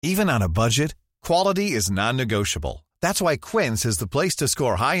Even on a budget, quality is non-negotiable. That's why Quince is the place to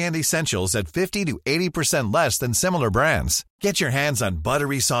score high-end essentials at 50 to 80% less than similar brands. Get your hands on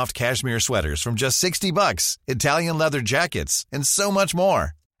buttery soft cashmere sweaters from just $60, Italian leather jackets, and so much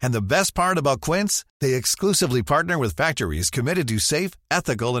more. And the best part about Quince, they exclusively partner with factories committed to safe,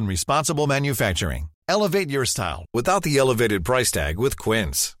 ethical, and responsible manufacturing. Elevate your style without the elevated price tag with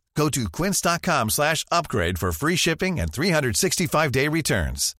Quince. Go to quince.com/upgrade for free shipping and 365-day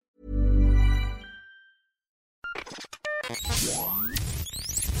returns.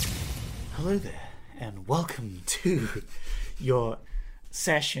 Hello there, and welcome to your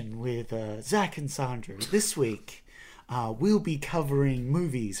session with Zach and Sandra. This week, we'll be covering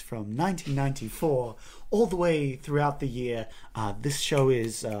movies from 1994 all the way throughout the year. This show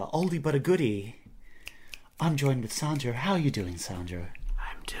is oldie but a goodie. I'm joined with Sandra. How are you doing, Sandra?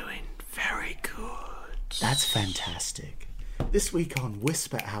 I'm doing very good. That's fantastic. This week on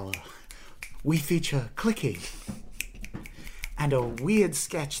Whisper Hour, we feature clicking and a weird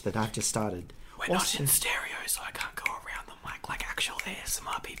sketch that I've just started. We're not in stereo, so I can't go around the mic like actual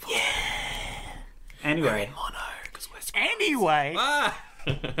ASMR people. Yeah. We're Anyway. in mono, because we're Anyway.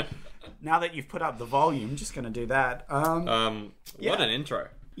 Now that you've put up the volume, just going to do that. What an intro.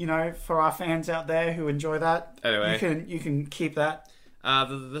 You know, for our fans out there who enjoy that, Anyway. you can keep that.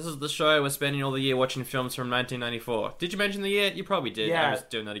 This is the show we're spending all the year watching films from 1994. Did you mention the year? You probably did. Yeah. I'm just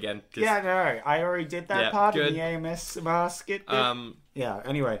doing that again. Yeah, no, I already did that Yeah, part good. in the AMS skit bit. Yeah,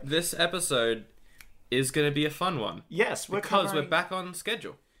 anyway. This episode is going to be a fun one. Yes, we're Because covering we're back on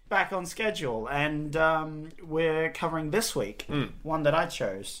schedule. back on schedule, and we're covering this week, one that I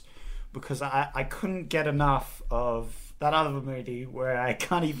chose, because I couldn't get enough of that other movie where I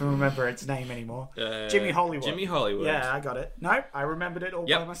can't even remember its name anymore. Jimmy Hollywood. Jimmy Hollywood. Yeah, I got it. No, I remembered it all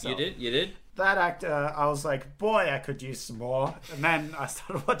by myself. You did. That actor, I was like, boy, I could use some more. And then I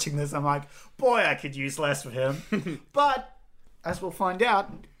started watching this, I'm like, boy, I could use less of him. But, as we'll find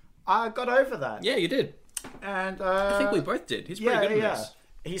out, I got over that. Yeah, you did. And I think we both did. He's pretty good in this.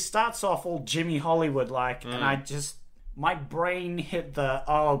 He starts off all Jimmy Hollywood-like, and my brain hit the,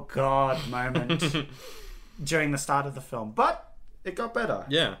 oh God moment during the start of the film. But it got better.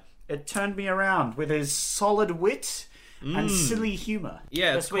 Yeah. It turned me around with his solid wit and silly humour.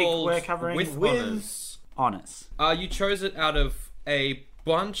 Yeah, this it's week called we're covering With Honors. You chose it out of a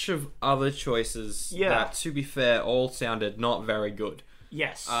bunch of other choices that, to be fair, all sounded not very good.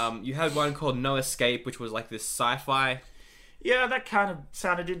 Yes. You had one called No Escape, which was like this sci-fi. Yeah, that kind of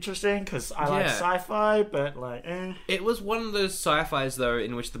sounded interesting because I like sci-fi, but like, It was one of those sci-fis, though,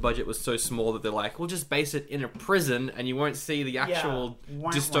 in which the budget was so small that they're like, we'll just base it in a prison and you won't see the actual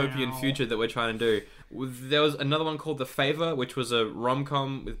dystopian future that we're trying to do. There was another one called The Favor, which was a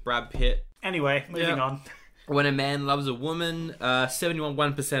rom-com with Brad Pitt. Anyway, moving on. When a Man Loves a Woman,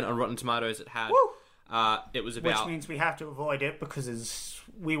 71% on Rotten Tomatoes it had. Woo! It was about... Which means we have to avoid it because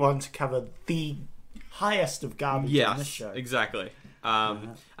we want to cover the highest of garbage in this show. Exactly.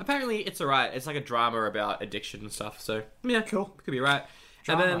 Apparently it's alright. It's like a drama about addiction and stuff, so yeah, cool. Could be right.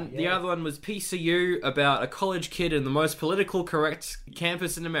 Drama, and then the other one was PCU, about a college kid in the most political correct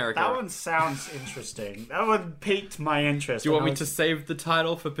campus in America. That one sounds interesting. That one piqued my interest. Do you want me to save the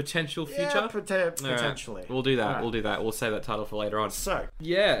title for potential future? Yeah, potentially. Right. We'll do that. Right. We'll do that. We'll save that title for later on. So,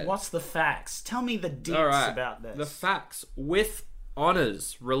 yeah. What's the facts? Tell me the deets about this. The facts. With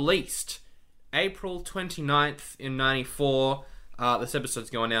Honors, released April 29th in 94. This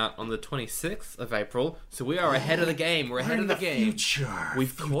episode's going out on the 26th of April, so we are ahead of the game. We're ahead of the game. Future.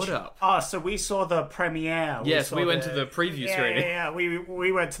 We've caught up. Oh, so we saw the premiere. Yes, we went to the preview screening. Yeah,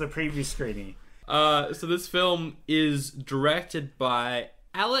 we went to the preview screening. So this film is directed by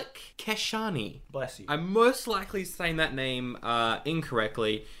Alec Keshani. Bless you. I'm most likely saying that name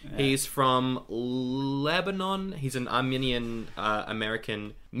incorrectly. Yeah. He's from Lebanon. He's an Armenian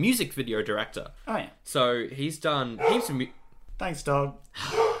American music video director. Oh, yeah. So he's done heaps of... Thanks, dog.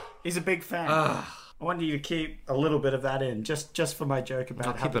 He's a big fan. I wanted you to keep a little bit of that in, just for my joke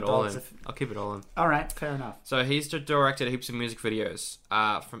about how the dogs... I'll keep it all in. All right, fair enough. So he's directed heaps of music videos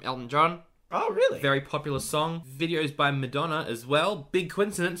from Elton John. Oh, really? Very popular song. Videos by Madonna as well. Big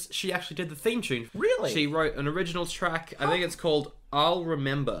coincidence, she actually did the theme tune. Really? She wrote an original track. I think it's called I'll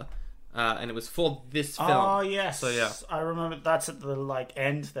Remember. And it was for this film. Oh, yes. So, yeah. I remember that's at the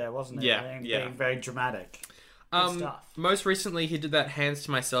end there, wasn't it? Yeah, Being very dramatic. Most recently, he did that Hands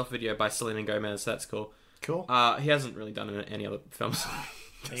to Myself video by Selena Gomez. That's cool. Cool. He hasn't really done any other films.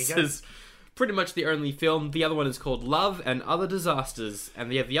 There you go. This is pretty much the only film. The other one is called Love and Other Disasters.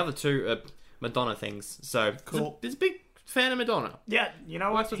 And the other two are Madonna things. So, cool. He's a big fan of Madonna. Yeah, you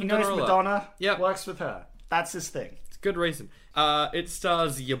know what? He knows Madonna. Yep. Works with her. That's his thing. Good reason. It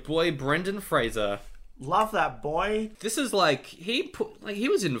stars your boy Brendan Fraser. Love that boy. This is like he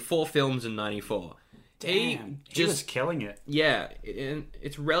was in 4 films in '94. Damn, he was killing it. Yeah, and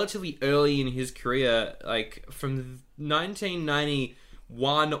it's relatively early in his career, like from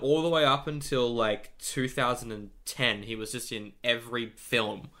 1991 all the way up until like 2010. He was just in every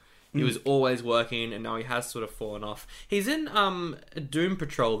film. He was always working, and now he has sort of fallen off. He's in Doom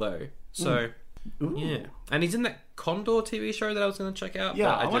Patrol though, so yeah, and he's in that Condor TV show that I was going to check out.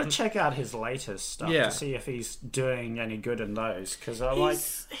 Yeah, I want to check out his latest stuff to see if he's doing any good in those, because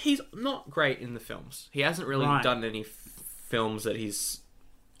he's not great in the films. He hasn't really done any films that he's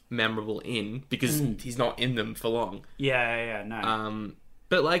memorable in because he's not in them for long. No.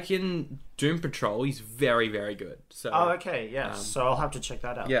 But like in Doom Patrol, he's very, very good. So okay, yeah. So I'll have to check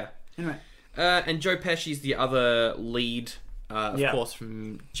that out. Yeah. Anyway, and Joe Pesci's the other lead. Of course,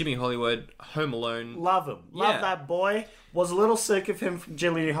 from Jimmy Hollywood, Home Alone. Love him. Love that boy. Was a little sick of him from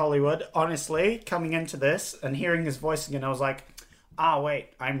Jimmy Hollywood, honestly, coming into this and hearing his voice again. I was like, wait,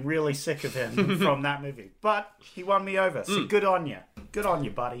 I'm really sick of him from that movie. But he won me over, so good on you. Good on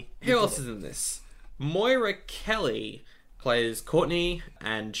you, buddy. Who else is in this? Moira Kelly plays Courtney,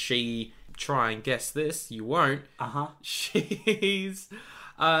 and she, try and guess this, you won't. She's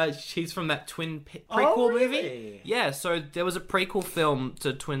from that prequel movie. Yeah, so there was a prequel film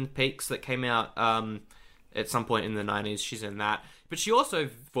to Twin Peaks that came out at some point in the 90s. She's in that. But she also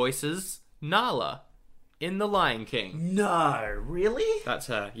voices Nala in The Lion King. No, really? That's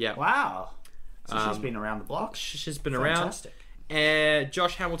her, yeah. Wow. So she's been around the block. She's been Fantastic. around.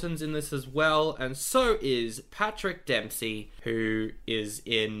 Josh Hamilton's in this as well, and so is Patrick Dempsey, who is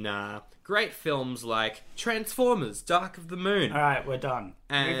in great films like Transformers, Dark of the Moon. All right, we're done.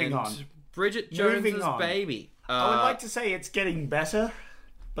 And moving on. Bridget Jones's Baby. I would like to say it's getting better,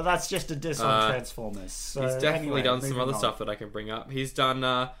 but that's just a diss on Transformers. So he's definitely done some other stuff that I can bring up. He's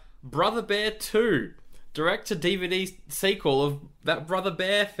done Brother Bear 2, direct-to-DVD sequel of that Brother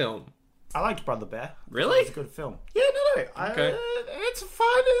Bear film. I liked Brother Bear. Really? It's a good film. Yeah, no. Okay. It's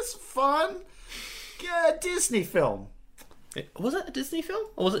fun. Disney film. Was it a Disney film?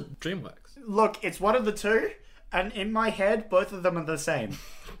 Or was it DreamWorks? Look, it's one of the two, and in my head, both of them are the same.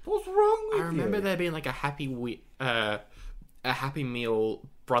 What's wrong with you? I remember there being like a Happy Meal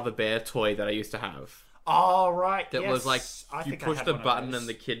Brother Bear toy that I used to have. Oh, right. That was like, you push the button and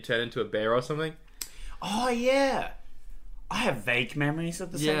the kid turned into a bear or something. Oh, yeah. I have vague memories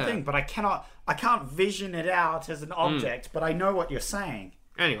of the same thing, but I can't vision it out as an object, but I know what you're saying.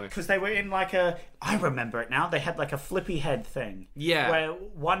 Anyway. Because they were in I remember it now, they had like a flippy head thing. Yeah. Where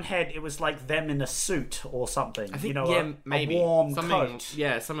one head, it was like them in a suit or something. I think, a maybe. warm coat.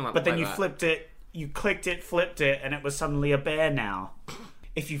 Yeah, something like that. But then you flipped it, you clicked it, flipped it, and it was suddenly a bear now.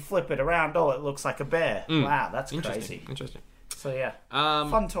 If you flip it around, it looks like a bear. Wow, that's crazy. Interesting. So yeah,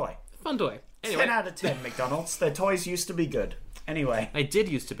 fun toy. Anyway. 10 out of 10, McDonald's. Their toys used to be good. Anyway. They did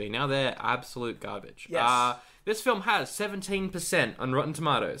used to be. Now they're absolute garbage. Yes. This film has 17% on Rotten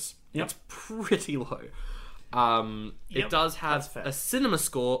Tomatoes. Yep. That's pretty low. It does have a cinema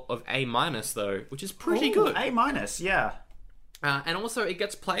score of A-, though, which is pretty good. A-, yeah. And also, it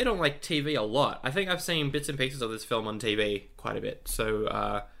gets played on TV a lot. I think I've seen bits and pieces of this film on TV quite a bit.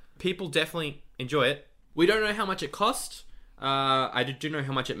 So people definitely enjoy it. We don't know how much it cost. I do know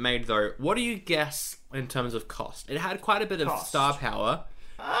how much it made, though. What do you guess in terms of cost? It had quite a bit of star power.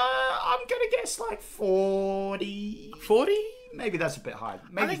 I'm going to guess 40. 40? Maybe that's a bit high.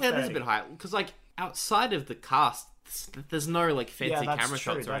 Maybe I think 30. that is a bit high. Because, outside of the cast, there's no, fancy camera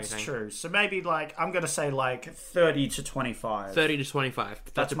shots or anything. That's true. So maybe, I'm going to say, 30 to 25. 30 to 25.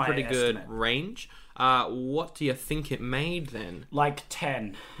 That's a pretty good estimate. range. What do you think it made, then?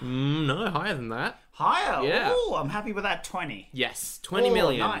 10. No, higher than that. Higher? Yeah. Ooh, I'm happy with that 20. Yes, 20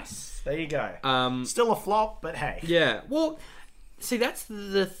 million. Nice. There you go. Still a flop, but hey. Yeah, well, see, that's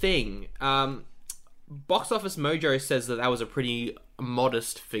the thing. Box Office Mojo says that was a pretty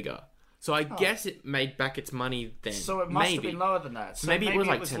modest figure. So I guess it made back its money then. So it must have been lower than that. So maybe it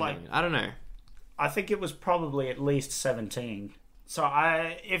was 10 million. I don't know. I think it was probably at least 17. So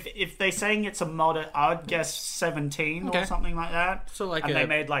if they're saying it's a mod, I'd guess 17 or something like that. So and they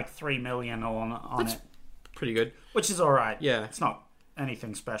made 3 million on it. Pretty good. Which is all right. Yeah. It's not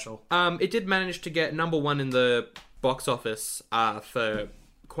anything special. It did manage to get number 1 in the box office for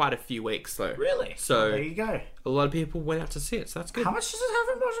quite a few weeks, though. Really? So there you go. A lot of people went out to see it, so that's good. How much does it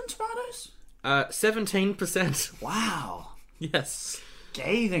have in Rotten Tomatoes? 17%. Wow. Yes.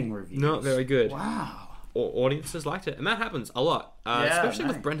 Scathing reviews. Not very good. Wow. Audiences liked it, and that happens a lot, especially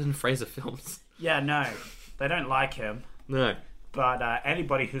with Brendan Fraser films. Yeah, no. They don't like him. No. but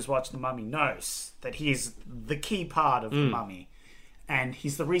anybody who's watched The Mummy knows that he's the key part of The Mummy. And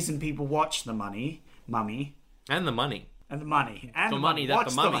he's the reason people watch The Mummy. And the money. And the money. And the money that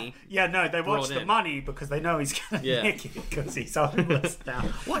the mummy. Yeah, no, they watch The Money because they know he's going to nick it because he's homeless now.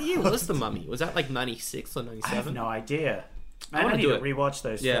 What year was The Mummy? Was that like 96 or 97? I have no idea. I need to rewatch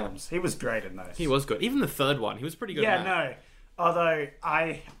those films. He was great in those. He was good. Even the third one, he was pretty good. Yeah, no. Although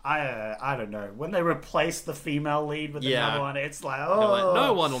I don't know, when they replace the female lead with another one, it's like,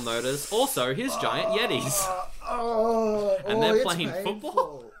 no one will notice. Also, his giant yetis, and they're playing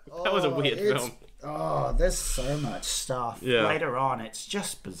football. That was a weird film. Oh, there's so much stuff. Later on, it's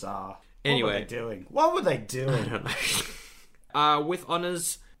just bizarre. Anyway. What were they doing? What were they doing? I don't know. With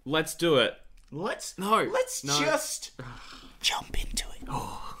honors, let's do it. Let's just jump into it.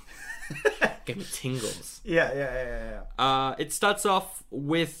 Oh. Give me tingles. Yeah. It starts off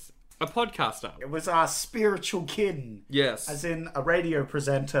with a podcaster. It was our spiritual kin. Yes. As in a radio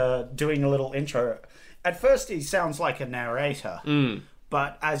presenter doing a little intro. At first, he sounds like a narrator.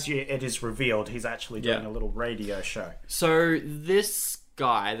 But as it is revealed, he's actually doing a little radio show. So this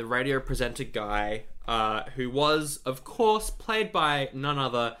guy, the radio presenter guy, who was, of course, played by none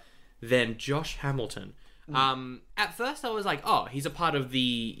other than Josh Hamilton. At first I was like, oh, he's a part of the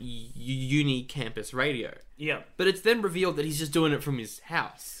uni campus radio. Yeah. But it's then revealed that he's just doing it from his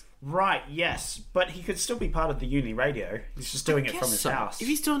house. Right, yes. But he could still be part of the uni radio. He's just doing it from his house. If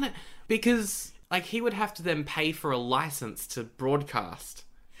he's doing it... Because, like, he would have to then pay for a license to broadcast.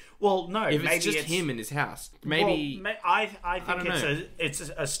 Well, no, if maybe it's just him in his house. Maybe... Well, I think it's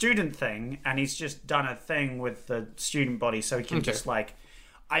a student thing, and he's just done a thing with the student body so he can just, like...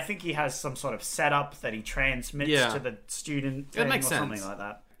 I think he has some sort of setup that he transmits to the student thing or something like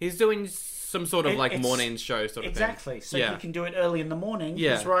that. He's doing some sort of morning show sort of thing. Exactly. So he can do it early in the morning.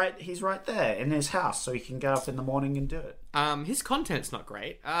 Yeah. He's right there in his house, so he can get up in the morning and do it. His content's not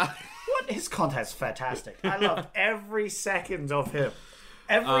great. What? His content's fantastic. I love every second of him.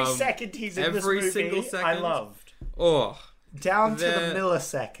 Every second he's in this movie, every single second? I loved. Oh. Down to the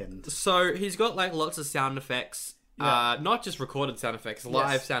millisecond. So he's got like lots of sound effects. Not just recorded sound effects,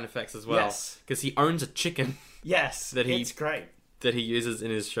 live sound effects as well. Because he owns a chicken. Yes, it's great. That he uses in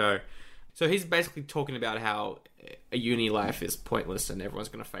his show. So he's basically talking about how a uni life is pointless and everyone's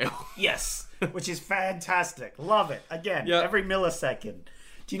going to fail. Yes, which is fantastic. Love it. Again, every millisecond.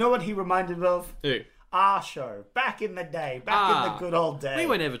 Do you know what he reminded me of? Who? Our show. Back in the day. Back in the good old days. We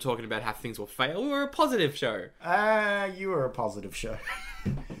were never talking about how things will fail. We were a positive show. You were a positive show.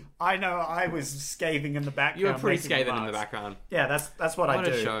 I know, I was scathing in the background. You were pretty scathing in the background. Yeah, that's what I do.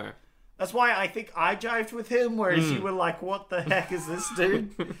 What a show. That's why I think I jived with him, whereas you were like, what the heck is this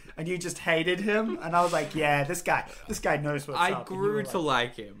dude? And you just hated him. And I was like, yeah, this guy knows what's up. I grew to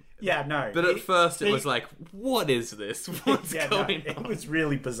like him. Yeah, no. But at first it was like, what is this? What's going on? It was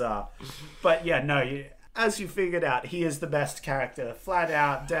really bizarre. But yeah, no, as you figured out, he is the best character. Flat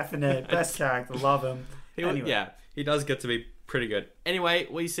out, definite, best character. Love him. Anyway. Yeah, he does get to be pretty good. Anyway,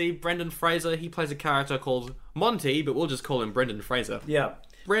 we see Brendan Fraser. He plays a character called Monty, but we'll just call him Brendan Fraser. Yeah.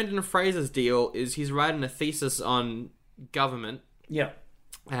 Brendan Fraser's deal is he's writing a thesis on government. Yeah.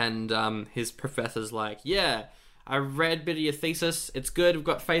 And his professor's like, yeah, I read a bit of your thesis. It's good. We've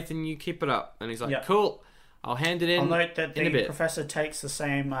got faith in you. Keep it up. And he's like, cool. I'll hand it in. I'll note that the professor takes the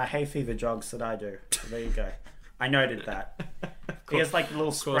same hay fever drugs that I do. So there you go. I noted that. He has like a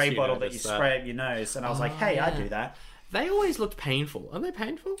little spray bottle that you spray up your nose. And I was like, hey, I do that. They always looked painful. Are they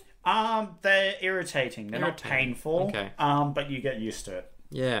painful? They're irritating. They're not painful. Okay. But you get used to it.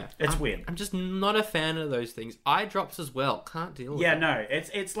 Yeah. It's weird. I'm just not a fan of those things. Eye drops as well. Can't deal with it. Yeah, no.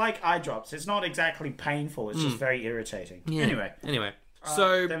 It's like eye drops. It's not exactly painful. It's just very irritating. Yeah. Anyway.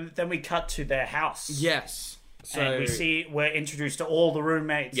 So then we cut to their house. Yes. So and we're introduced to all the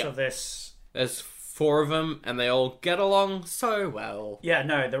roommates of this. There's 4 of them, and they all get along so well. Yeah,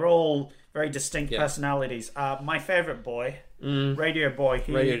 no, they're all very distinct personalities. My favourite boy, Radio Boy.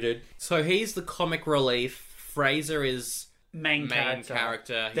 Radio Dude. So he's the comic relief. Fraser is main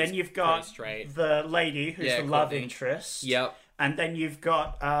character. He's then you've got the lady who's the love interest. Yep. And then you've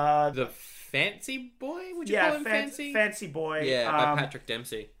got the fancy boy. Would you call him fancy? Fancy boy. Yeah, by Patrick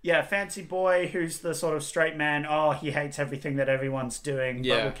Dempsey. Yeah, fancy boy who's the sort of straight man. Oh, he hates everything that everyone's doing.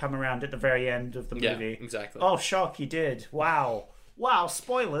 Yeah. But will come around at the very end of the movie. Yeah, exactly. Oh, shock! He did. Wow.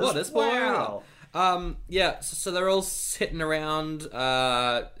 Spoilers. What a spoiler! Wow. So they're all sitting around,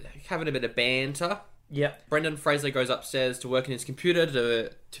 having a bit of banter. Yep. Brendan Fraser goes upstairs to work on his computer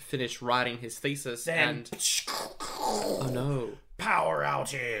to finish writing his thesis. Oh no. Power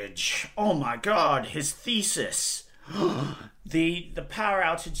outage. Oh my god, his thesis. The power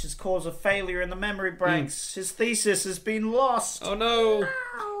outage has caused a failure in the memory banks. His thesis has been lost. Oh no!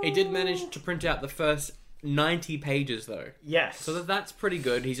 He did manage to print out the first 90 pages though. Yes. So that's pretty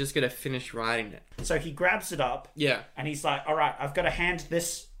good. He's just going to finish writing it. So he grabs it up. Yeah. And he's like, all right, I've got to hand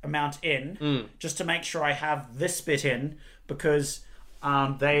this amount in just to make sure I have this bit in because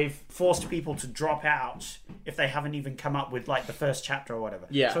they've forced people to drop out if they haven't even come up with like the first chapter or whatever.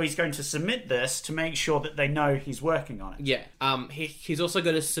 Yeah. So he's going to submit this to make sure that they know he's working on it. Yeah. He's also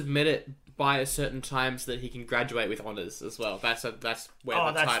going to submit it by a certain time so that he can graduate with honors as well. That's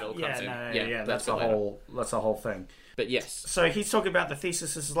where the title comes in. That's a whole thing. But yes. So he's talking about the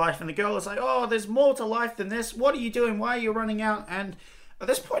thesis is life, and the girl is like, "Oh, there's more to life than this. What are you doing? Why are you running out?" And at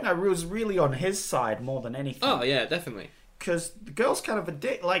this point, I was really on his side more than anything. Oh yeah, definitely. Because the girl's kind of a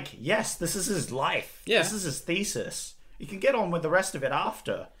dick. Like, yes, this is his life. Yeah. This is his thesis. You can get on with the rest of it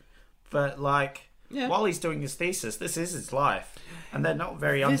after, but like. Yeah. While he's doing his thesis, this is his life. And they're not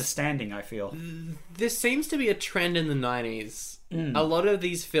very understanding, I feel. This seems to be a trend in the 90s. A lot of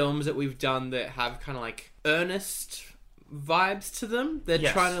these films that we've done that have kind of like earnest vibes to them, they're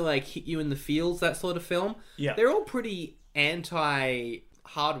trying to like hit you in the feels, that sort of film. Yeah. They're all pretty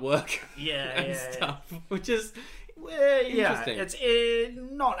anti-hard work and stuff, which is interesting. It's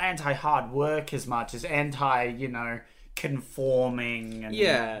not anti-hard work as much as conforming and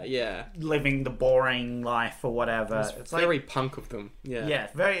living the boring life or whatever. It's very like, punk of them. They're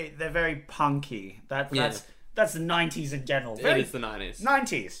very punky. That's the 90s in general. It is the 90s.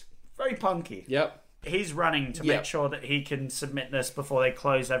 90s. Very punky. Yep. He's running to make sure that he can submit this before they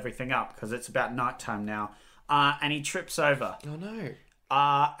close everything up because it's about nighttime now. And he trips over. Oh no.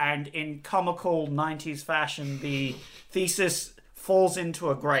 And in comical 90s fashion, the thesis falls into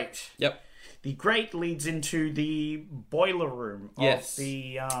a grate. Yep. The grate leads into the boiler room of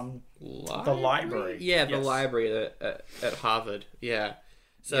the library. Yeah, the library at Harvard. Yeah.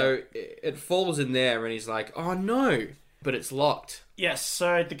 So it falls in there and he's like, oh no, but it's locked. Yes,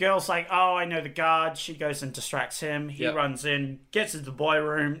 so the girl's like, oh, I know the guard. She goes and distracts him. He runs in, gets into the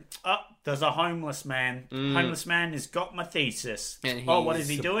boiler room. Oh, there's a homeless man. Homeless man has got my thesis. And what is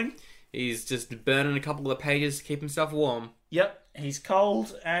he doing? He's just burning a couple of the pages to keep himself warm. Yep. He's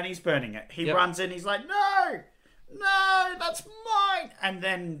cold and he's burning it. He runs in, he's like, no, that's mine. And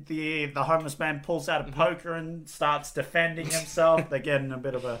then the homeless man pulls out a poker and starts defending himself. They're getting a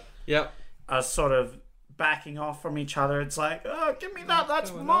bit of a sort of backing off from each other. It's like, oh, give me that,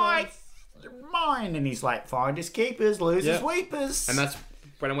 that's mine. And he's like, finders keepers, losers weepers. And that's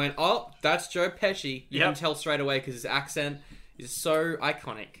when I went, oh, that's Joe Pesci. You can tell straight away because his accent is so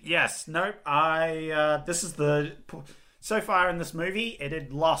iconic. Yes, nope. This is the... So far in this movie, it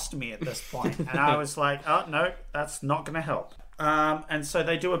had lost me at this point. And I was like, oh, no, that's not going to help. And so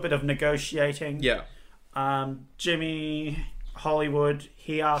they do a bit of negotiating. Yeah. Jimmy Hollywood,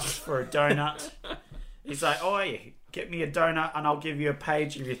 he asks for a donut. He's like, oi, get me a donut and I'll give you a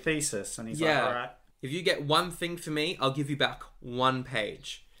page of your thesis. And he's like, all right. If you get one thing for me, I'll give you back one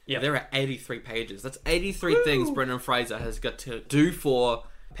page. Yeah. There are 83 pages. That's 83 things Brendan Fraser has got to do for...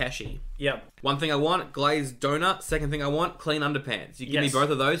 Pesci. Yep. One thing I want, glazed donut. Second thing I want, clean underpants. You give me both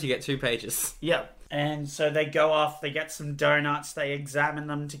of those, you get 2 pages. Yep. And so they go off, they get some donuts, they examine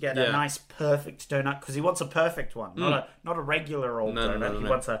them to get a nice perfect donut, because he wants a perfect one, not a regular old donut. He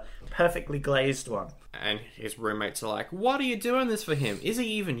wants a perfectly glazed one. And his roommates are like, what are you doing this for him? Is he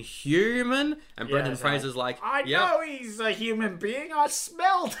even human? And Brendan Fraser's like, I know he's a human being, I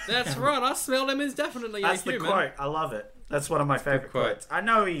smelled him. That's right, I smelled him, he's definitely a human. That's the quote, I love it. That's one of my favourite quotes. I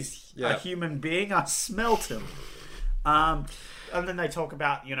know he's a human being. I smelt him. And then they talk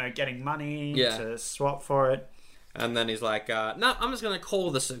about, getting money to swap for it. And then he's like, no, I'm just going to call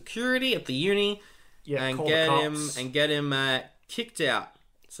the security at the uni and get him kicked out.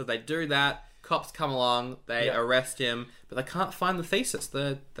 So they do that. Cops come along. They arrest him. But they can't find the thesis.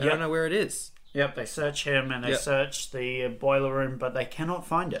 They don't know where it is. Yep, they search him and they search the boiler room, but they cannot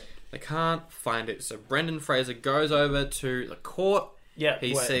find it. They can't find it. So Brendan Fraser goes over to the court. Yeah.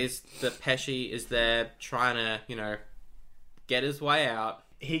 He sees that Pesci is there trying to, get his way out.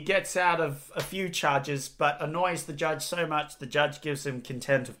 He gets out of a few charges, but annoys the judge so much, the judge gives him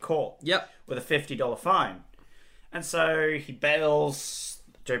contempt of court. Yep. With a $50 fine. And so he bails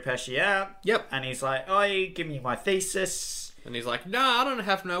Joe Pesci out. Yep. And he's like, oi, give me my thesis. And he's like, no, I don't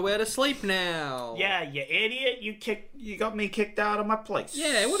have nowhere to sleep now. Yeah, you idiot. You got me kicked out of my place.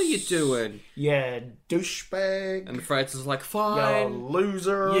 Yeah, what are you doing? Yeah, douchebag. And Fraser's like, fine. You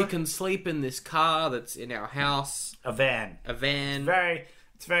loser. You can sleep in this car that's in our house. A van. A van.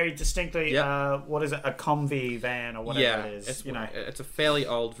 It's very distinctly, what is it, a Combi van or whatever it is. It's a fairly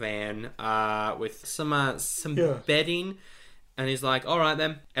old van with some bedding. And he's like, all right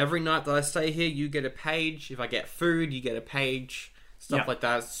then, every night that I stay here, you get a page. If I get food, you get a page. Stuff like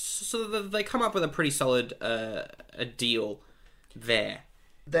that. So they come up with a pretty solid a deal there.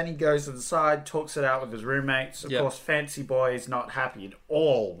 Then he goes inside, talks it out with his roommates. Of course, Fancy Boy is not happy at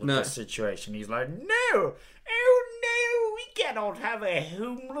all with the situation. He's like, no, we cannot have a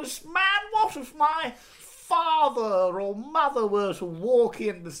homeless man. What if my father or mother were to walk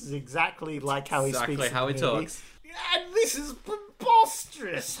in? This is exactly like how he speaks. Exactly how he talks. And this is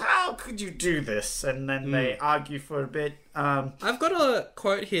preposterous. How could you do this? And then they argue for a bit. I've got a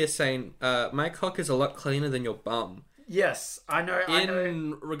quote here saying, my cock is a lot cleaner than your bum. Yes, I know.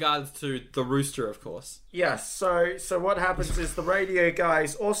 In regards to the rooster, of course. Yes, so what happens is the radio guy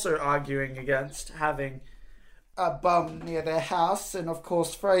is also arguing against having a bum near their house, and of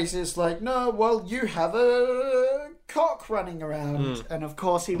course Fraser's like, no, well, you have a cock running around. And of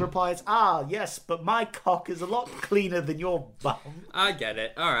course he replies, yes, but my cock is a lot cleaner than your bum. I get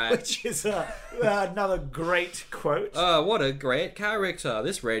it, alright. Which is another great quote. What a great character.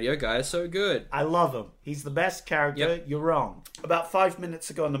 This radio guy is so good. I love him. He's the best character. Yep. You're wrong. About 5 minutes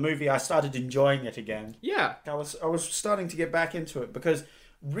ago in the movie, I started enjoying it again. Yeah. I was starting to get back into it because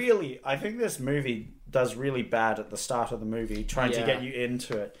really, I think this movie does really bad at the start of the movie, trying to get you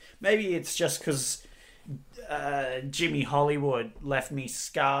into it. Maybe it's just because Jimmy Hollywood left me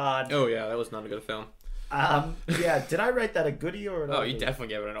scarred. Oh yeah, that was not a good film. Did I rate that a goodie or an oldie? Oh, you definitely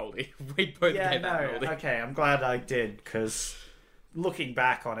gave it an oldie. We both gave that an oldie. Okay, I'm glad I did, because looking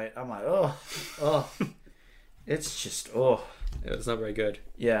back on it, I'm like, it's just, It's not very good.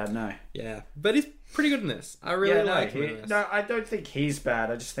 Yeah, no. Yeah, but he's pretty good in this. I really like him in this. No, I don't think he's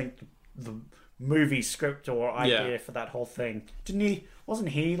bad. I just think the movie script or idea for that whole thing. Wasn't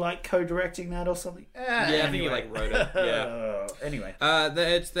he like co-directing that or something? I think he like wrote it. Yeah. Anyway.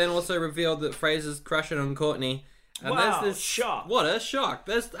 It's then also revealed that Fraser's crushing on Courtney. And wow, there's this shock. What a shock.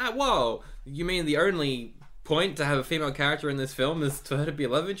 There's whoa. You mean the only point to have a female character in this film is for her to be a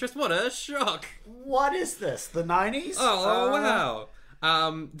love interest? What a shock. What is this? The 90s? Oh,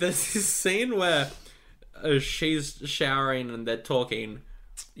 wow. There's this scene where she's showering and they're talking.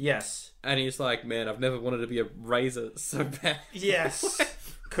 Yes. And he's like, man, I've never wanted to be a razor so bad. Yes.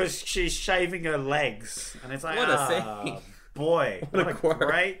 Because she's shaving her legs. And it's like, what a scene. Boy. What a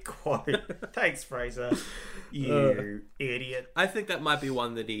great quote. Thanks, Fraser. You idiot. I think that might be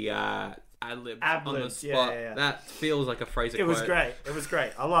one that he ad-libbed on the spot. Yeah. That feels like a Fraser quote. It was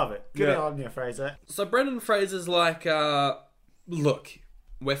great. I love it. Good on you, Fraser. So Brendan Fraser's like, look,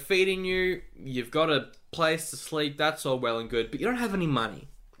 we're feeding you. You've got a place to sleep. That's all well and good. But you don't have any money.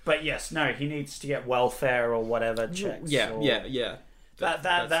 But yes, no, he needs to get welfare or whatever checks. Yeah.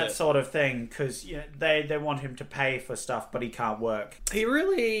 That sort of thing, because they want him to pay for stuff, but he can't work. He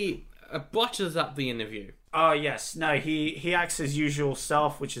really botches up the interview. Oh, yes. No, he acts his usual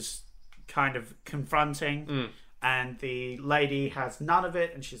self, which is kind of confronting. And the lady has none of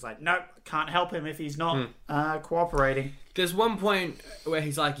it, and she's like, nope, can't help him if he's not cooperating. There's one point where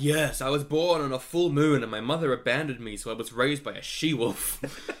he's like, yes, I was born on a full moon and my mother abandoned me, so I was raised by a she-wolf.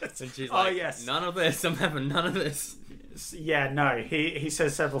 And she's like, yes. None of this, I'm having none of this. Yeah, no, he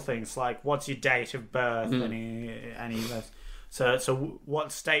says several things, like, what's your date of birth? And he goes, so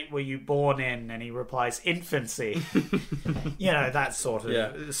what state were you born in? And he replies, infancy. That sort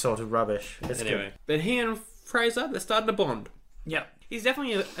of rubbish. It's anyway, good. But he and Fraser, they're starting to bond. Yep. He's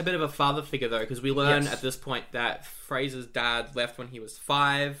definitely a bit of a father figure, though, because we learn at this point that Fraser's dad left when he was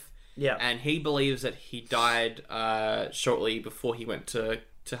 5. Yeah. And he believes that he died shortly before he went to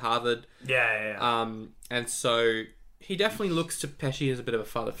Harvard. Yeah. And so he definitely looks to Pesci as a bit of a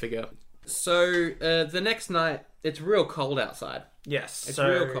father figure. So the next night, it's real cold outside. Yes. It's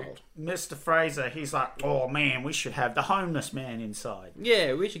real cold. Mr. Fraser, he's like, oh man, we should have the homeless man inside.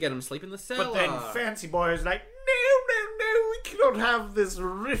 Yeah, we should get him to sleep in the cellar. But then Fancy Boy is like, no, we cannot have this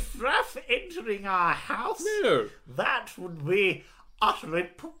riffraff entering our house. No. That would be utterly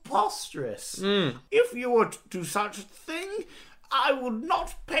preposterous. If you were to do such a thing, I would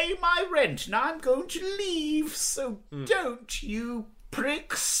not pay my rent, and I'm going to leave, so don't, you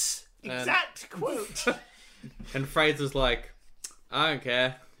pricks. Exact quote. And Fraser's like, I don't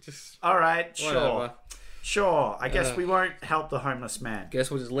care. Just all right, whatever. Sure. I guess we won't help the homeless man.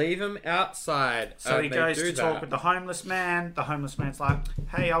 Guess we'll just leave him outside. So he goes to talk with the homeless man. The homeless man's like,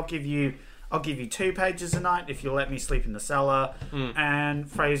 hey, I'll give you 2 pages a night if you'll let me sleep in the cellar. And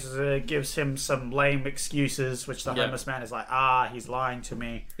Fraser gives him some lame excuses, which the homeless man is like, he's lying to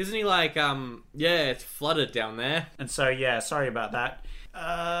me. Isn't he like, it's flooded down there? And so, sorry about that.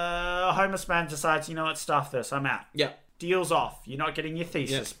 homeless man decides, you know what, stuff this, I'm out. Yeah. Deal's off. You're not getting your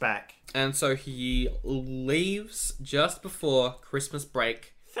thesis back. And so he leaves just before Christmas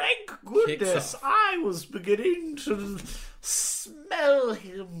break. Thank goodness I was beginning to smell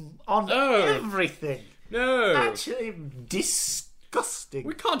him on everything. No. Actually, disgusting.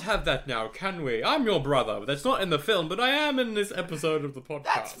 We can't have that now, can we? I'm your brother. That's not in the film, but I am in this episode of the podcast.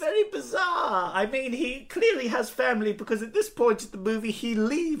 That's very bizarre. I mean, he clearly has family because at this point in the movie, he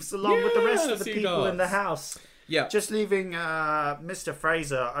leaves along with the rest of the people in the house. Yeah. Just leaving Mr.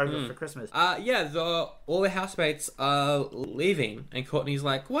 Fraser over for Christmas. All the housemates are leaving, and Courtney's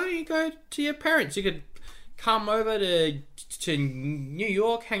like, why don't you go to your parents? You could come over to New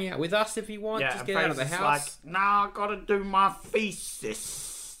York, hang out with us if you want. Just get out of the house. Like, nah, I gotta do my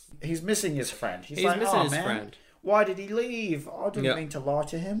thesis. He's missing his friend. He's like, missing his man, friend. Why did he leave? I didn't mean to lie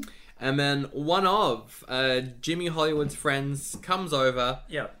to him. And then one of Jimmy Hollywood's friends comes over.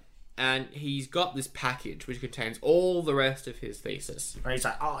 Yeah. And he's got this package which contains all the rest of his thesis. And he's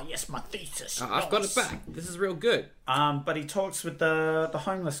like, oh, yes, my thesis. I've got it back. This is real good. But he talks with the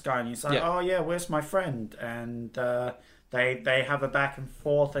homeless guy, and he's like, oh, yeah, where's my friend? And they have a back and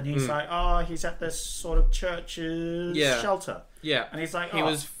forth, and he's like, oh, he's at this sort of church's shelter. Yeah. And he's like, he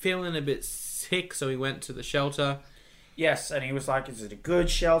was feeling a bit sick, so he went to the shelter. Yes, and he was like, is it a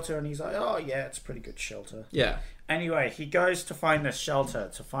good shelter? And he's like, oh, yeah, it's a pretty good shelter. Yeah. Anyway, he goes to find this shelter,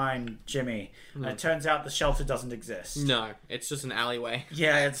 to find Jimmy. And it turns out the shelter doesn't exist. No, it's just an alleyway.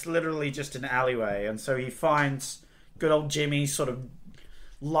 Yeah, it's literally just an alleyway. And so he finds good old Jimmy sort of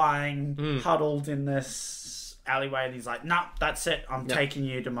lying, huddled in this alleyway. And he's like, nah, that's it. I'm taking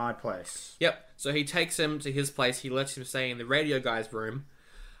you to my place. Yep. So he takes him to his place. He lets him stay in the radio guy's room.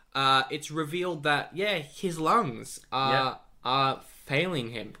 It's revealed that, his lungs are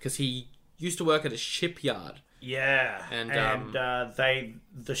failing him because he used to work at a shipyard. Yeah, and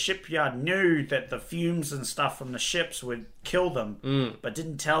the shipyard knew that the fumes and stuff from the ships would kill them, but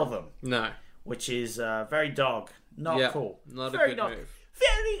didn't tell them. No, which is very dog, not cool, not very a good move.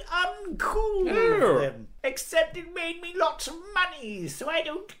 Very uncool of them. Except it made me lots of money, so I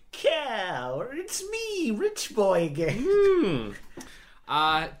don't care. It's me, rich boy again.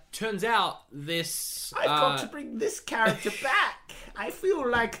 Turns out this... I've got to bring this character back. I feel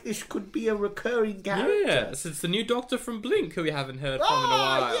like this could be a recurring character. Yes, it's the new Doctor from Blink who we haven't heard from in a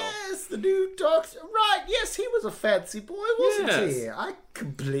while. Yes, the new Doctor. Right, yes, he was a fancy boy, wasn't he? I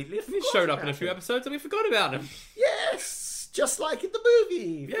completely forgot. He showed up in a few episodes and we forgot about him. Yes, just like in the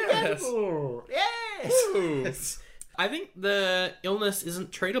movie. Yes. Yes. I think the illness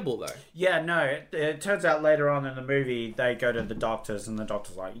isn't treatable, though. Yeah, no. It turns out later on in the movie, they go to the doctors, and the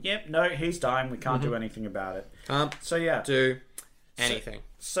doctor's like, yep, no, he's dying. We can't do anything about it. Can't do anything.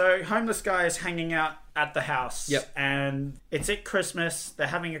 So homeless guy is hanging out at the house. Yep. And it's at Christmas. They're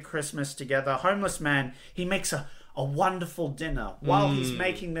having a Christmas together. Homeless man, he makes a wonderful dinner. While he's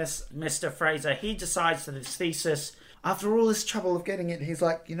making this, Mr. Fraser, he decides that his thesis, after all this trouble of getting it, he's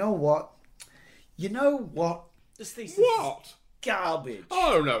like, you know what? This thesis is garbage.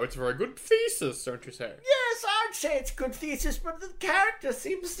 Oh, no, it's a very good thesis, don't you say? Yes, I'd say it's a good thesis, but the character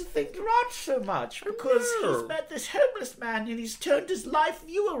seems to think not so much, because he's met this homeless man and he's turned his life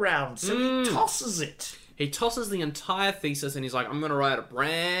view around, so he tosses it. He tosses the entire thesis and he's like, I'm going to write a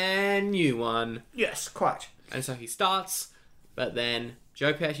brand new one. Yes, quite. And so he starts, but then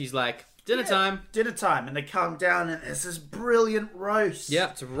Joe Pesci's like, dinner time. Dinner time, and they come down and there's this brilliant roast.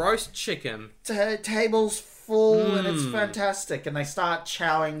 Yeah, it's a roast chicken. Tables full and it's fantastic, and they start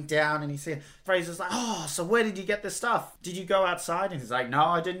chowing down, and Fraser's like, oh, so where did you get this stuff? Did you go outside? And he's like, no,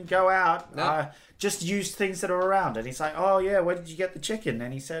 I didn't go out. No. I just used things that are around. And he's like, oh yeah, where did you get the chicken?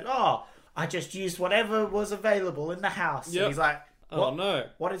 And he said, oh, I just used whatever was available in the house. Yep. And he's like, oh no,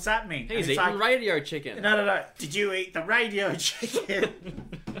 what does that mean? He's eating radio chicken. No. Did you eat the radio chicken?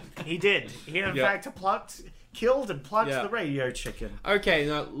 He did. He in fact killed and plucked the radio chicken. Okay,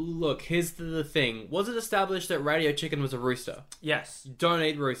 now look, here's the thing. Was it established that radio chicken was a rooster? Yes. You don't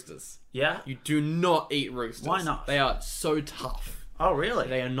eat roosters. Yeah? You do not eat roosters. Why not? They are so tough. Oh, really?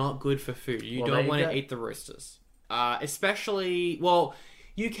 They are not good for food. You don't want to eat the roosters. Especially, well,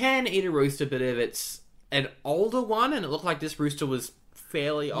 you can eat a rooster, but if it's an older one, and it looked like this rooster was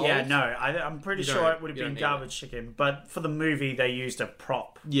fairly old. Yeah, no, I'm pretty sure it would have been garbage chicken, but for the movie they used a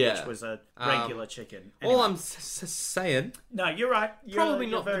prop, which was a regular chicken. Anyway. All I'm saying... No, you're right. Probably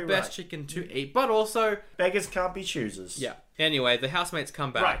not the best chicken to eat, but also... Beggars can't be choosers. Yeah. Anyway, the housemates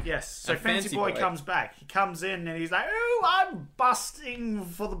come back. Right, yes. So Fancy Boy comes back. He comes in and he's like, oh, I'm busting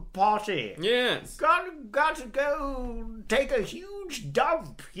for the party. Yes. Got to go take a huge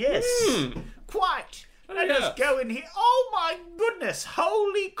dump. Yes. Quite. Let us go in here. Oh my goodness,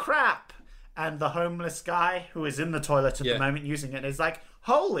 holy crap. And the homeless guy who is in the toilet at the moment using it is like,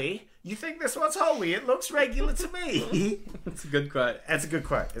 holy? You think this one's holy? It looks regular to me. It's a good quote. It's a good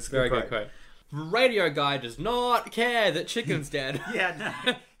quote. It's a Very good quote. Radio guy does not care that chicken's dead. Yeah,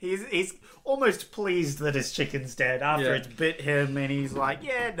 no. He's almost pleased that his chicken's dead after it's bit him, and he's like,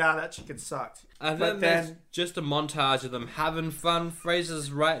 yeah, no, that chicken sucked. And then there's just a montage of them having fun.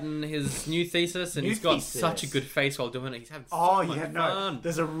 Fraser's writing his new thesis, and he's got such a good face while doing it. He's having so much fun.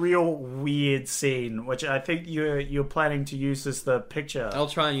 There's a real weird scene, which I think you're planning to use as the picture. I'll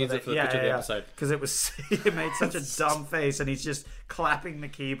try and use it for the picture of the episode. Because it was he made such a dumb face, and he's just clapping the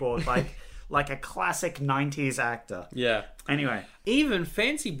keyboard like a classic 90s actor. Yeah. Anyway. Even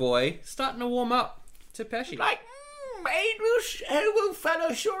Fancy Boy starting to warm up to Pesci. Like, Hobo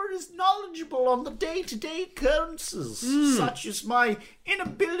fellow sure is knowledgeable on the day-to-day occurrences, such as my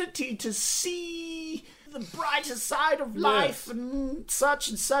inability to see the brighter side of life and such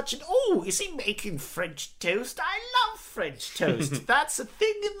and such. And oh, is he making French toast? I love French toast. That's a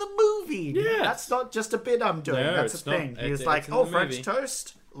thing in the movie. Yeah. That's not just a bit I'm doing. No, that's a thing. He's like, oh, French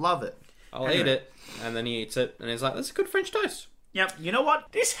toast? Love it. I'll eat it. And then he eats it, and he's like, that's a good French toast. Yep, you know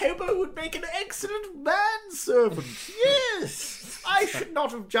what? This hobo would make an excellent manservant. Yes! I should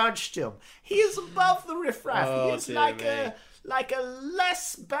not have judged him. He is above the riffraff. He is like a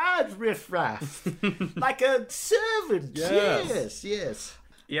less bad riffraff. Like a servant. Yes.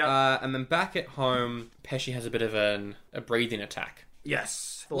 Yeah. And then back at home, Pesci has a bit of a breathing attack.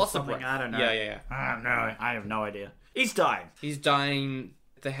 Yes. Lots of breath. I don't know. Yeah. I don't know. I have no idea. He's dying.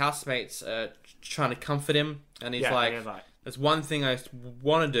 The housemates are trying to comfort him, and he's like, there's one thing I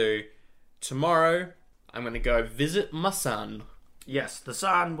want to do. Tomorrow, I'm going to go visit my son. Yes, the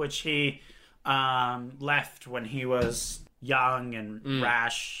son which he left when he was young and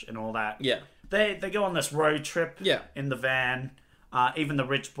rash and all that. Yeah. They go on this road trip in the van. Even the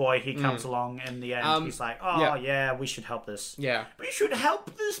rich boy, he comes along in the end. He's like, we should help this. Yeah. We should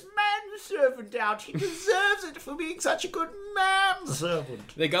help this manservant out. He deserves it for being such a good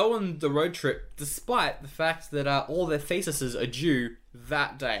manservant. They go on the road trip despite the fact that all their theses are due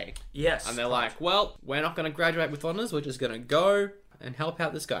that day. Yes. And they're like, well, we're not going to graduate with honours. We're just going to go and help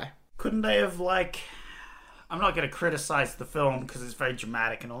out this guy. Couldn't they have, I'm not going to criticize the film because it's very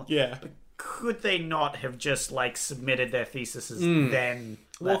dramatic and all. Yeah. But could they not have just, submitted their theses then?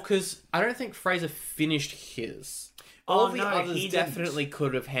 Well, because I don't think Fraser finished his. All the others definitely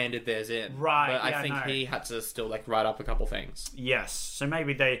could have handed theirs in. Right, but I think he had to still, write up a couple things. Yes. So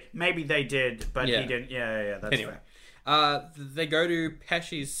maybe they did, but he didn't. Yeah, that's fair. They go to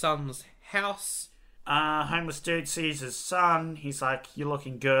Pesci's son's house. Homeless dude sees his son. He's like, you're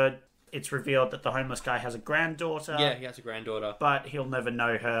looking good. It's revealed that the homeless guy has a granddaughter. Yeah, he has a granddaughter. But he'll never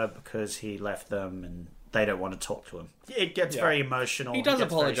know her because he left them and they don't want to talk to him. It gets very emotional. He does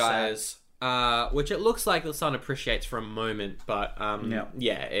apologise, which it looks like the son appreciates for a moment, but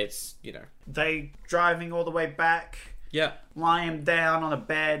it's, They driving all the way back. Yeah. Lie him down on a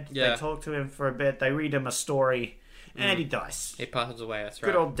bed. Yeah. They talk to him for a bit. They read him a story. And he dies. He passes away, that's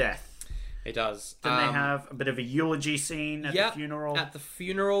right. Good old death. He does. Then they have a bit of a eulogy scene at the funeral. At the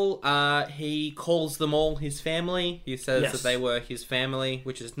funeral, he calls them all his family. He says that they were his family,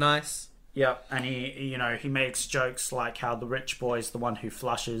 which is nice. Yep, and he makes jokes like how the rich boy's the one who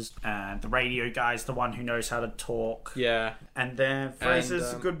flushes, and the radio guy's the one who knows how to talk. Yeah. And then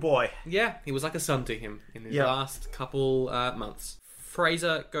Fraser's a good boy. Yeah, he was like a son to him in his last couple months.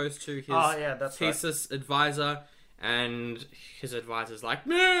 Fraser goes to his thesis advisor, and his advisor's like,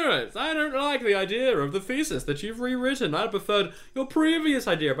 no, I don't like the idea of the thesis that you've rewritten. I preferred your previous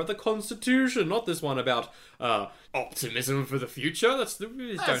idea about the Constitution, not this one about optimism for the future.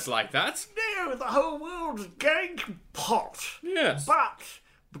 Don't like that. No, the whole world's going to pot. Yes. But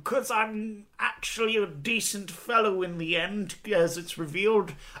because I'm actually a decent fellow in the end, as it's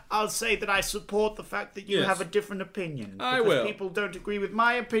revealed, I'll say that I support the fact that you have a different opinion. I will. Because people don't agree with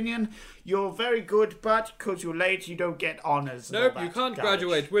my opinion. You're very good, but because you're late, you don't get honours. Nope, you can't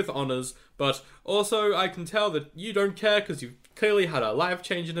graduate with honours, but also I can tell that you don't care because you've clearly had a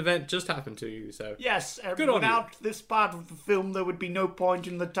life-changing event just happen to you, so... Yes, without this part of the film, there would be no point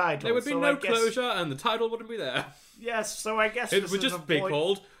in the title. There would be no closure, and the title wouldn't be there. Yes, so I guess it would just be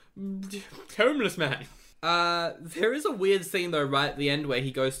called Homeless Man. There is a weird scene, though, right at the end where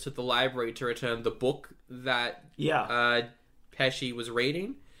he goes to the library to return the book that Pesci was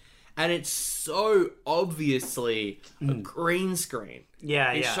reading, and it's so obviously a green screen.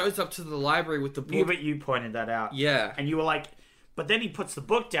 Yeah, He shows up to the library with the book. But you pointed that out. Yeah. And you were like, But then he puts the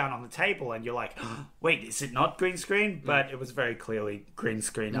book down on the table, and you're like, wait, is it not green screen? But it was very clearly green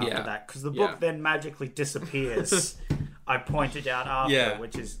screen after that, because the book then magically disappears. I pointed out after,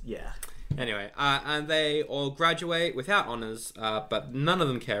 which is, Anyway, and they all graduate without honours, but none of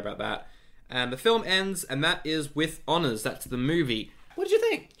them care about that. And the film ends, and that is with honours. That's the movie. What did you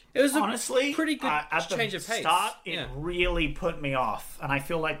think? It was honestly a pretty good at change the of pace. Start, it really put me off, and I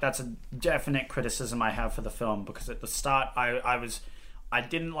feel like that's a definite criticism I have for the film, because at the start I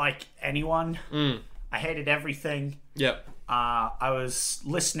didn't like anyone. I hated everything. Yep. I was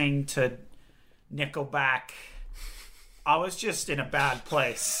listening to Nickelback. I was just in a bad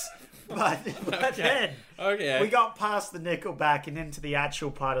place. But then we got past the Nickelback and into the actual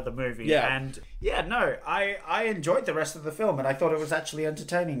part of the movie. Yeah. And I enjoyed the rest of the film, and I thought it was actually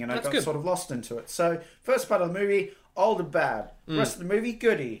entertaining, and I got sort of lost into it. So, first part of the movie, old and bad. Rest of the movie,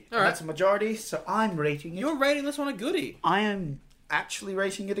 goodie. All right. That's a majority, so I'm rating it. You're rating this one a goodie. I am actually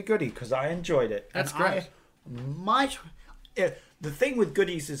rating it a goodie because I enjoyed it. That's great. The thing with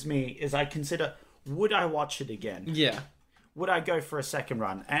goodies is I consider, would I watch it again? Yeah. Would I go for a second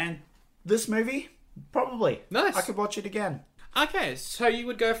run? And this movie, probably. Nice. I could watch it again. Okay, so you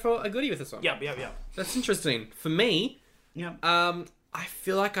would go for a goodie with this one? Yep. That's interesting. For me, I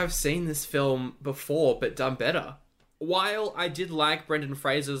feel like I've seen this film before, but done better. While I did like Brendan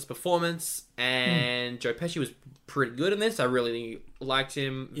Fraser's performance, and Joe Pesci was pretty good in this, I really liked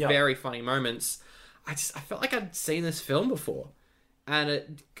him. Yep. Very funny moments. I felt like I'd seen this film before, and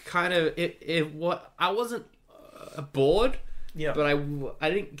it kind of I wasn't bored. Yeah, but I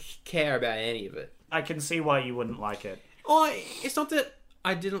didn't care about any of it. I can see why you wouldn't like it. Oh, it's not that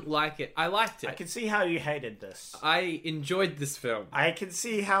I didn't like it. I liked it. I can see how you hated this. I enjoyed this film. I can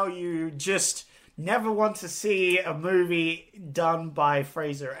see how you just never want to see a movie done by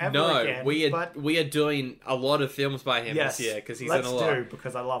Fraser ever again. We are doing a lot of films by him this year because he's in a lot. Let's do,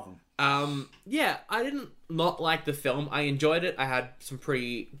 because I love him. I didn't not like the film. I enjoyed it. I had some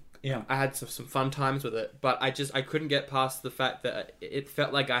I had some fun times with it, but I couldn't get past the fact that it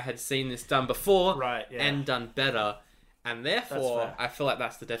felt like I had seen this done before and done better, and therefore I feel like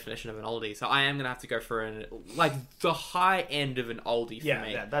that's the definition of an oldie. So I am going to have to go for the high end of an oldie for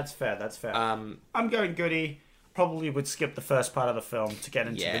me. Yeah, that's fair. I'm going goodie. Probably would skip the first part of the film to get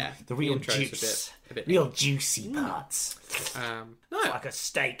into the real juice. A bit real juicy parts. It's like a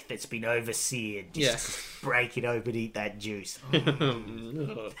steak that's been overseared. Just break it open, eat that juice.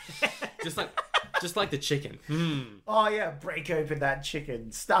 just like the chicken. Oh yeah, break open that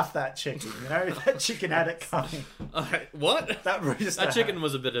chicken, stuff that chicken. You know, that chicken had it coming. What? That chicken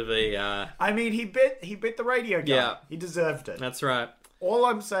was a bit of a. I mean, he bit the radio guy. Yeah, he deserved it. That's right. All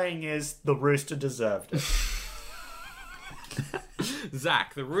I'm saying is the rooster deserved it.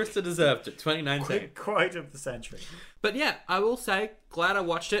 Zach, the rooster deserved it. 2019. Quick quote of the century. But yeah, I will say, glad I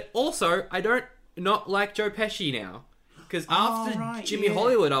watched it. Also, I don't not like Joe Pesci now. Because after Jimmy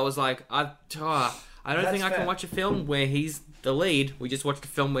Hollywood, I was like, I don't think I can watch a film where he's the lead. We just watched a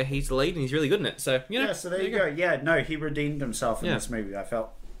film where he's the lead and he's really good in it. So, so there you go. Yeah, no, he redeemed himself in this movie, I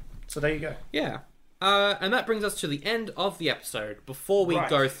felt. So there you go. Yeah. And that brings us to the end of the episode. Before we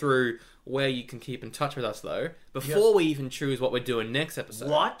go through where you can keep in touch with us, though, before we even choose what we're doing next episode.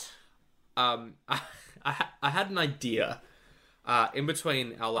 What? I had an idea in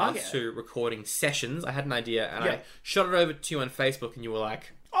between our last two recording sessions. I had an idea, and I shot it over to you on Facebook, and you were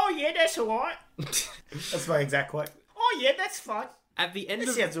like, "Oh yeah, that's all right." That's my exact quote. Oh yeah, that's fine. At the end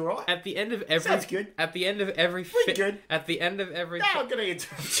sounds all right. At the end of every. Sounds good. At the end of every. Good. At the end of every. Now I'm gonna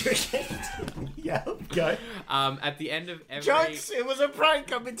interrupt you again. Yeah, go. At the end of every. Jokes. It was a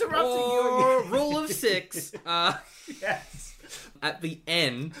prank. I'm interrupting you again. Rule of 6. Yes. At the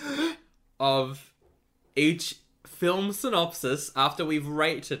end of each film synopsis, after we've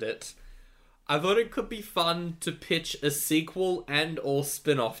rated it, I thought it could be fun to pitch a sequel and or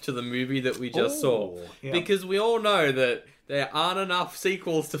spin-off to the movie that we just saw. Yeah. Because we all know that there aren't enough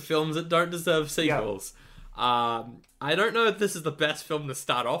sequels to films that don't deserve sequels. Yeah. I don't know if this is the best film to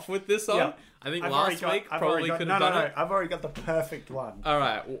start off with this on. Yeah. I think last week probably could have done it. I've already got the perfect one. All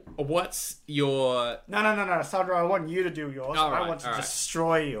right. What's your... No, Sandra, I want you to do yours. I want to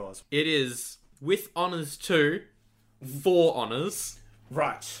destroy yours. It is with honours 2, 4 honours.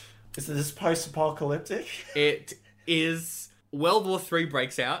 Right. Is this post-apocalyptic? It is... World War III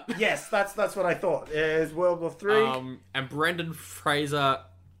breaks out. Yes, that's what I thought. It's World War III. And Brendan Fraser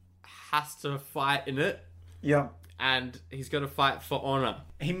has to fight in it. Yeah. and he's going to fight for honor.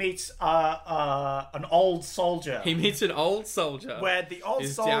 He meets an old soldier. He meets an old soldier. Where the old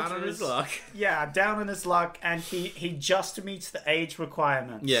soldier down on his luck. Yeah, down on his luck, and he just meets the age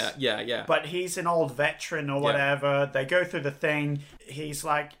requirements. Yeah. But he's an old veteran or whatever. They go through the thing. He's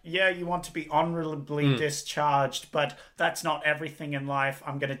like, yeah, you want to be honorably discharged, but that's not everything in life.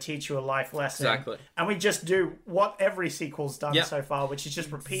 I'm going to teach you a life lesson. Exactly. And we just do what every sequel's done so far, which is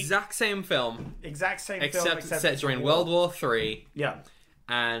just repeat. Exact same film. Except it's set during World War III. Yeah.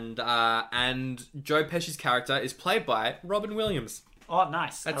 And Joe Pesci's character is played by Robin Williams. Oh,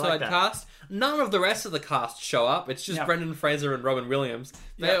 nice. That's like how cast. None of the rest of the cast show up. It's just Brendan Fraser and Robin Williams.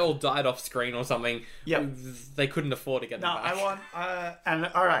 They all died off screen or something. Yeah. They couldn't afford to get them back. I want... and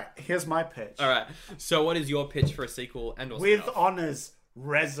all right, here's my pitch. All right. So what is your pitch for a sequel and also with honors,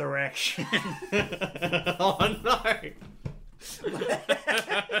 Resurrection. Oh, no.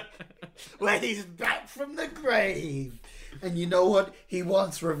 Where he's back from the grave. And you know what? He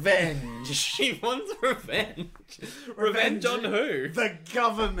wants revenge. He wants revenge. Revenge on who? The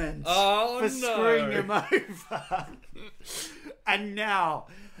government. Oh, for screwing him over. And now,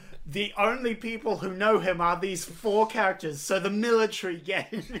 the only people who know him are these 4 characters. So the military get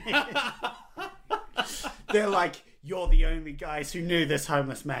him in. They're like, you're the only guys who knew this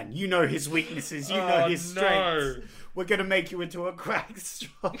homeless man. You know his weaknesses. You know his strengths. No. We're going to make you into a crack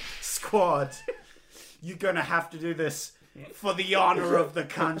squad. You're going to have to do this for the honor of the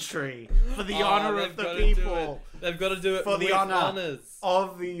country. For the honor of the people. They've got to do it for the honor honors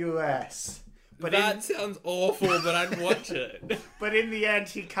of the US. But that sounds awful, but I'd watch it. But in the end,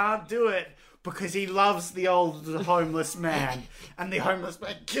 he can't do it because he loves the old homeless man. And the homeless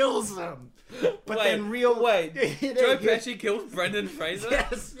man kills him. But then Joe Pesci kills Brendan Fraser?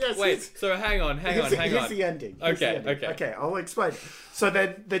 Yes. Wait, so hang on. Here's the ending. Okay, I'll explain. So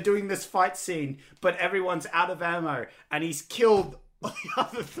they're doing this fight scene, but everyone's out of ammo, and he's killed the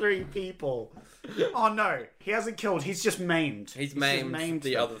other 3 people. Oh no, he hasn't killed, he's just maimed. He's maimed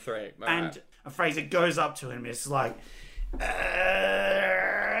the other 3. And Fraser goes up to him, it's like,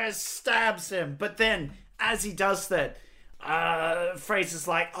 stabs him. But then, as he does that, Fraser's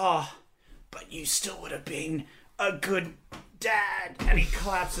like, oh, but you still would have been a good dad. And he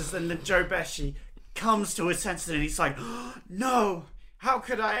collapses, and then Joe Pesci comes to his senses, and he's like, oh, no, how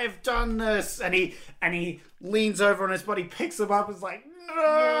could I have done this? And he leans over on his body, picks him up, and is like,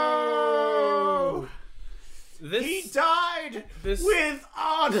 no! He died with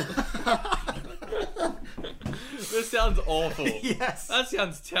honor! This sounds awful. Yes. That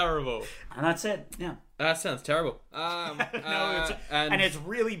sounds terrible. And that's it, yeah. That sounds terrible. And it's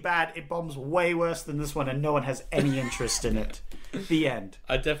really bad. It bombs way worse than this one, and no one has any interest in it. The end.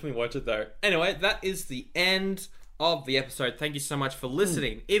 I'd definitely watch it, though. Anyway, that is the end of the episode. Thank you so much for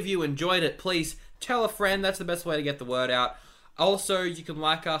listening. If you enjoyed it, please tell a friend. That's the best way to get the word out. Also, you can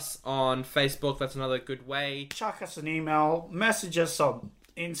like us on Facebook. That's another good way. Chuck us an email. Message us on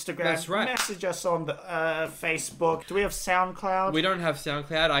Instagram. That's right. Message us on the Facebook. Do we have SoundCloud? We don't have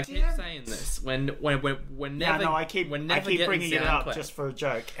SoundCloud. I keep saying this. We're never. I keep bringing it up just for a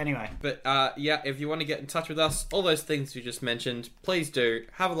joke. Anyway. But if you want to get in touch with us, all those things you just mentioned, please do.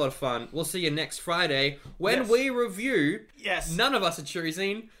 Have a lot of fun. We'll see you next Friday when we review. Yes. None of us are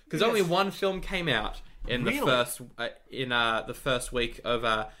choosing because only one film came out in the first week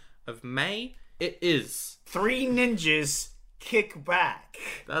of May. It is 3 Ninjas Kick Back.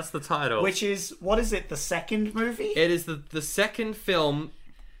 That's the title. Which is, what is it, the second movie? It is the second film,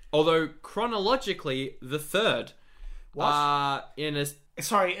 although chronologically the third. What?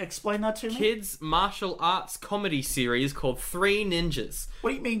 Sorry, explain that to me. Kids martial arts comedy series called 3 Ninjas. What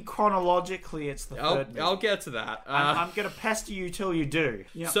do you mean chronologically it's the third movie? I'll get to that. I'm going to pester you till you do.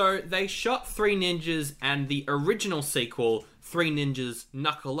 Yep. So they shot 3 Ninjas and the original sequel, 3 Ninjas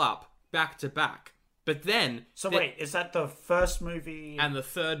Knuckle Up, back to back. But then... So wait, is that the first movie... And the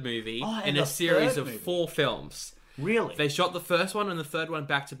third movie in a series of 4 films. Really? They shot the first one and the third one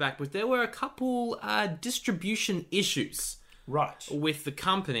back to back, but there were a couple distribution issues with the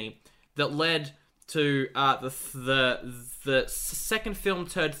company that led to the second film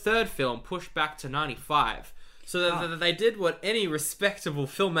turned third film pushed back to 95. So they did what any respectable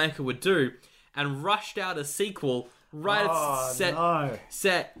filmmaker would do and rushed out a sequel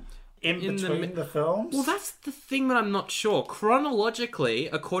set... In between the films? Well, that's the thing that I'm not sure. Chronologically,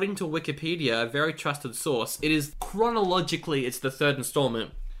 according to Wikipedia, a very trusted source, it's the third installment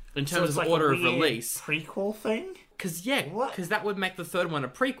in terms of order of release. Prequel thing? Because that would make the third one a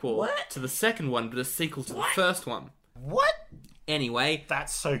prequel to the second one, but a sequel to the first one. What? Anyway,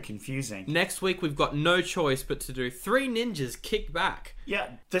 that's so confusing. Next week we've got no choice but to do 3 Ninjas Kick Back.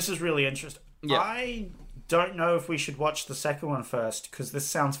 Yeah, this is really interesting. Yeah. I don't know if we should watch the second one first, because this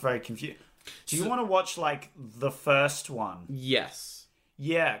sounds very confusing. Do you want to watch, like, the first one? Yes.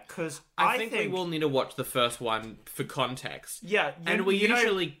 Yeah, because I think we will need to watch the first one for context. Yeah. And we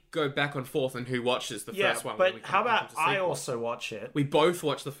usually go back and forth on who watches the first one. But how about I also watch it? We both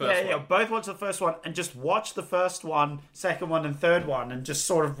watch the first one. Yeah, both watch the first one and just watch the first one, second one, and third one, and just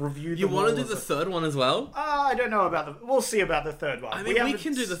sort of review them. You want to do the third one as well? I don't know about the... We'll see about the third one. I mean, we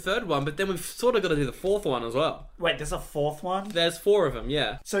can do the third one, but then we've sort of got to do the fourth one as well. Wait, there's a fourth one? There's 4 of them,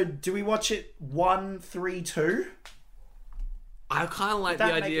 yeah. So do we watch it 1, 3, 2? I kind of like the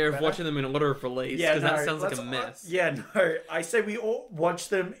idea of watching them in order of release, because that sounds like a mess. I say we all watch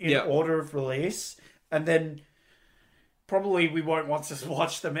them in order of release, and then probably we won't want to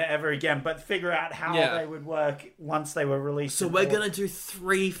watch them ever again, but figure out how they would work once they were released. So we're going to do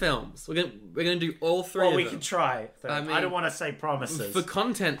 3 films. We're going to do all 3 of them. Well, we can try. I don't want to say promises. For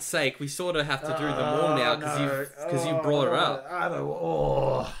content's sake, we sort of have to do them all now, because you brought it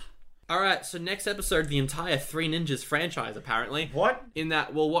up. Alright, so next episode, the entire Three Ninjas franchise, apparently. What? In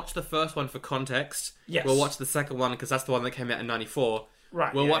that, we'll watch the first one for context. Yes. We'll watch the second one, because that's the one that came out in 94.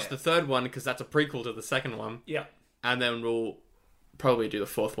 Right, We'll watch the third one, because that's a prequel to the second one. Yeah. And then we'll probably do the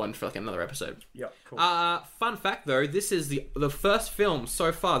fourth one for, like, another episode. Yeah, cool. Fun fact, though, this is the first film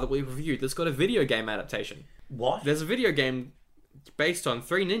so far that we've reviewed that's got a video game adaptation. What? There's a video game based on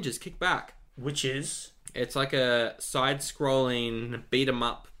Three Ninjas Kick Back. Which is? It's like a side-scrolling,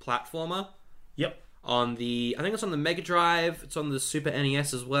 beat-em-up platformer. Yep. I think it's on the Mega Drive. It's on the Super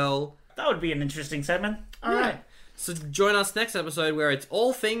NES as well. That would be an interesting segment. All right. So join us next episode where it's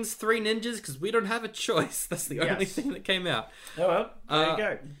all things Three Ninjas, because we don't have a choice. That's the only thing that came out. Oh, well, there you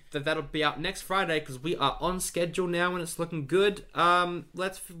go. That'll be out next Friday, because we are on schedule now and it's looking good.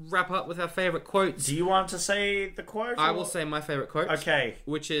 Let's wrap up with our favourite quotes. Do you want to say the quote? I will say my favourite quote. Okay.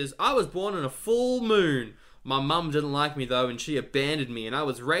 Which is, I was born on a full moon. My mum didn't like me, though, and she abandoned me, and I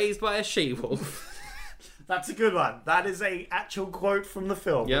was raised by a she-wolf. That's a good one. That is a actual quote from the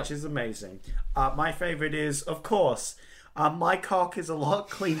film, which is amazing. My favourite is, of course, my cock is a lot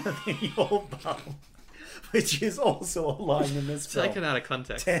cleaner than your bum, which is also a line in this film. Taken out of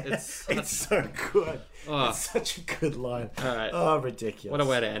context. It's so good. Oh. It's such a good line. All right. Oh, ridiculous. What a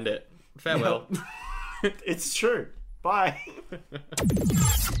way to end it. Farewell. It's true. Bye.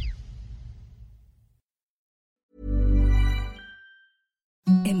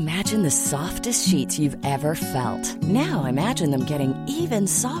 Imagine the softest sheets you've ever felt. Now imagine them getting even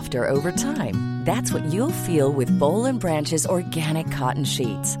softer over time. That's what you'll feel with Boll & Branch's organic cotton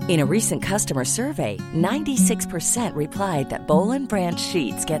sheets. In a recent customer survey, 96% replied that Boll & Branch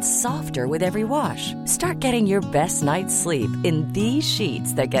sheets get softer with every wash. Start getting your best night's sleep in these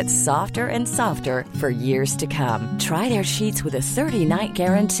sheets that get softer and softer for years to come. Try their sheets with a 30-night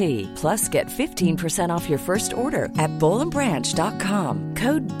guarantee. Plus, get 15% off your first order at bollandbranch.com.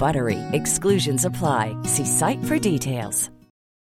 Code BUTTERY. Exclusions apply. See site for details.